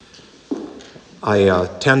I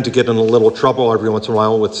tend to get in a little trouble every once in a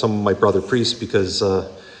while with some of my brother priests because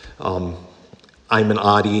I'm an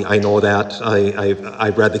oddie. I know that. I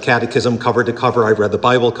read the Catechism cover to cover. I read the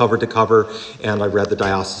Bible cover to cover. And I read the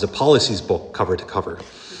Diocesan Policies book cover to cover.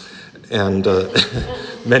 And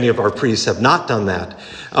many of our priests have not done that.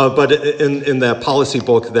 But in that policy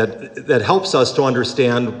book, that helps us to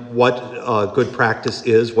understand what good practice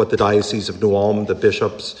is, what the Diocese of New Ulm, the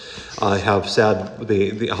bishops, have said,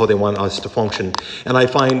 how they want us to function. And I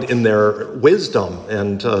find in their wisdom,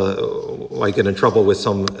 and I get in trouble with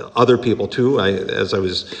some other people too. As I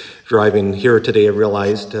was driving here today, I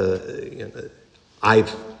realized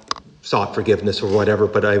I've sought forgiveness or whatever,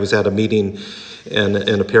 but I was at a meeting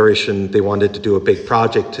in a parish and they wanted to do a big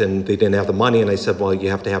project and they didn't have the money, and I said, well, you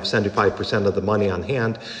have to have 75% of the money on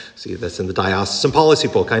hand. See, that's in the Diocesan Policy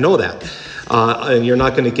book. I know that. And you're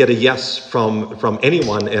not going to get a yes from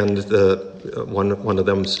anyone. And one of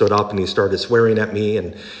them stood up and he started swearing at me,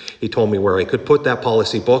 and he told me where I could put that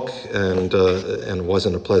policy book, and it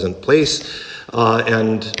wasn't a pleasant place,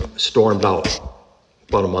 and stormed out.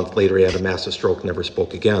 About a month later, he had a massive stroke, never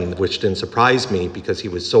spoke again, which didn't surprise me because he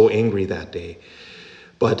was so angry that day.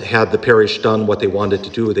 But had the parish done what they wanted to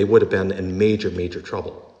do, they would have been in major, major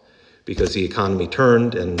trouble because the economy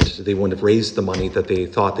turned and they wouldn't have raised the money that they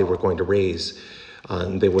thought they were going to raise.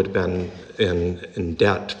 And they would have been in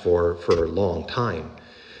debt for a long time.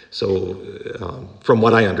 So from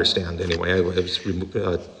what I understand, anyway, I was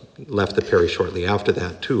left the parish shortly after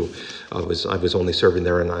that too. I was only serving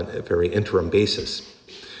there on a very interim basis.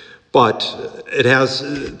 But it has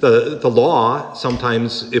the law.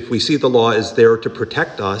 Sometimes if we see the law is there to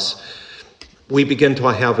protect us, we begin to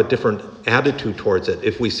have a different attitude towards it.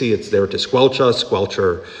 If we see it's there to squelch us, squelch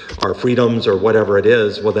our freedoms or whatever it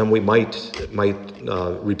is, well, then we might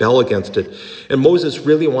rebel against it. And Moses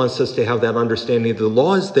really wants us to have that understanding. The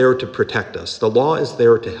law is there to protect us. The law is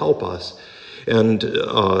there to help us. And,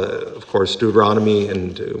 of course, Deuteronomy,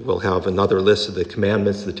 and we'll have another list of the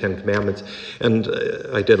commandments, the 10 commandments. And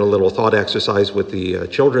I did a little thought exercise with the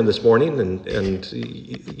children this morning, and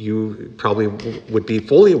you probably would be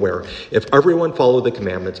fully aware. If everyone followed the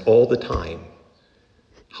commandments all the time,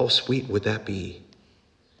 how sweet would that be?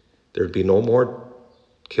 There'd be no more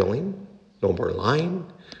killing, no more lying,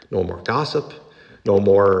 no more gossip, no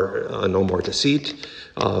more deceit.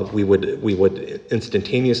 We would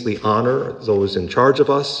instantaneously honor those in charge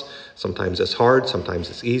of us. Sometimes it's hard,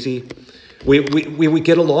 sometimes it's easy. We would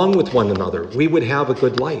get along with one another. We would have a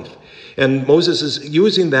good life. And Moses is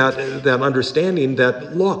using that understanding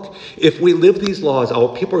that, look, if we live these laws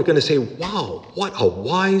out, people are going to say, wow, what a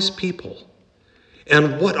wise people.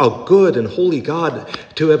 And what a good and holy God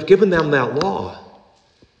to have given them that law.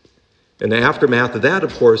 And the aftermath of that,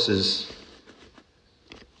 of course, is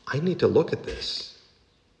I need to look at this.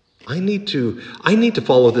 I need to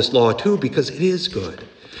follow this law too because it is good.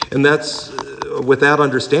 And that's, with that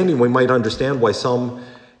understanding, we might understand why some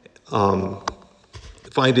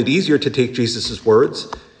find it easier to take Jesus'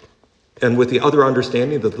 words. And with the other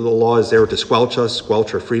understanding that the law is there to squelch us,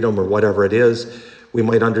 squelch our freedom or whatever it is, we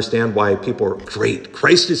might understand why people are, great,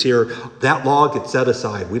 Christ is here, that law gets set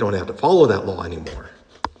aside. We don't have to follow that law anymore.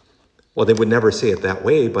 Well, they would never say it that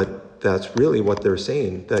way, but that's really what they're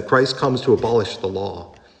saying, that Christ comes to abolish the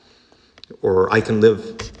law, or I can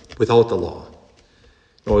live without the law.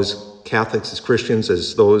 You know, as Catholics, as Christians,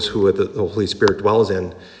 as those who the Holy Spirit dwells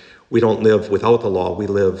in, we don't live without the law. We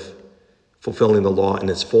live fulfilling the law in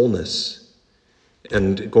its fullness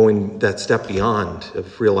and going that step beyond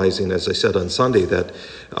of realizing, as I said on Sunday, that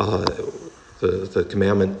the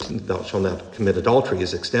commandment, thou shalt not commit adultery,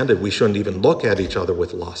 is extended. We shouldn't even look at each other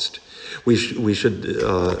with lust. We shouldn't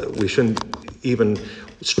even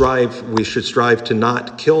strive. We should strive to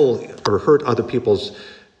not kill or hurt other people's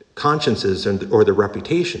consciences or their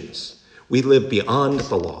reputations. We live beyond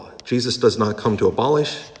the law. Jesus does not come to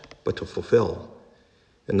abolish, but to fulfill.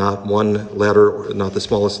 And not one letter, or not the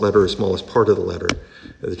smallest letter or smallest part of the letter.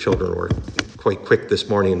 The children were quite quick this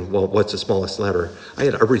morning. Well, what's the smallest letter? I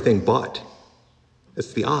had everything but.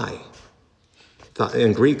 It's the I.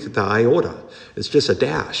 In Greek, the iota. It's just a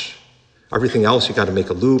dash. Everything else, you got to make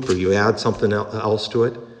a loop or you add something else to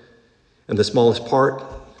it. And the smallest part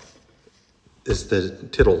is the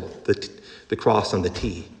tittle, the cross on the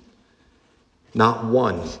T. Not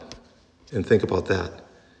one. And think about that.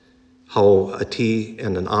 How a T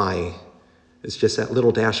and an I is just that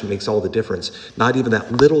little dash that makes all the difference. Not even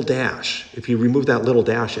that little dash. If you remove that little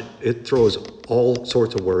dash, it throws all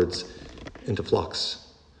sorts of words into flux.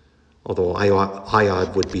 Although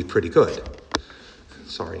iod would be pretty good.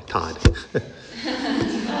 Sorry, Todd.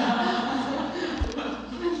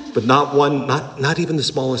 But not one, not even the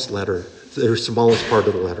smallest letter their smallest part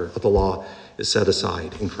of the letter of the law is set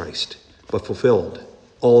aside in Christ, but fulfilled,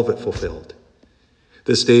 all of it fulfilled.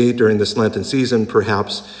 This day, during this Lenten season,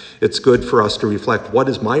 perhaps it's good for us to reflect, what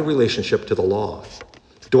is my relationship to the law?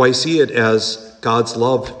 Do I see it as God's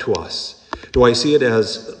love to us? Do I see it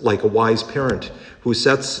as like a wise parent who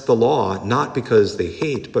sets the law not because they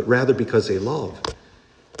hate, but rather because they love?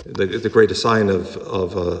 The greatest sign of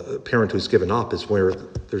a parent who's given up is where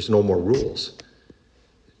there's no more rules.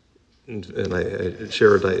 And I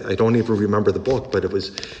shared, I don't even remember the book, but it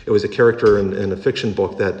was a character in a fiction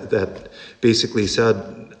book that basically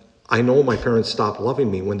said, I know my parents stopped loving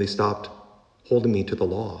me when they stopped holding me to the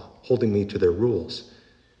law, holding me to their rules.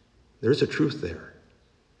 There's a truth there.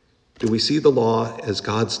 Do we see the law as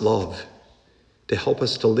God's love to help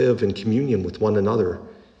us to live in communion with one another?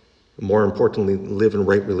 More importantly, live in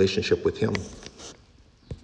right relationship with him?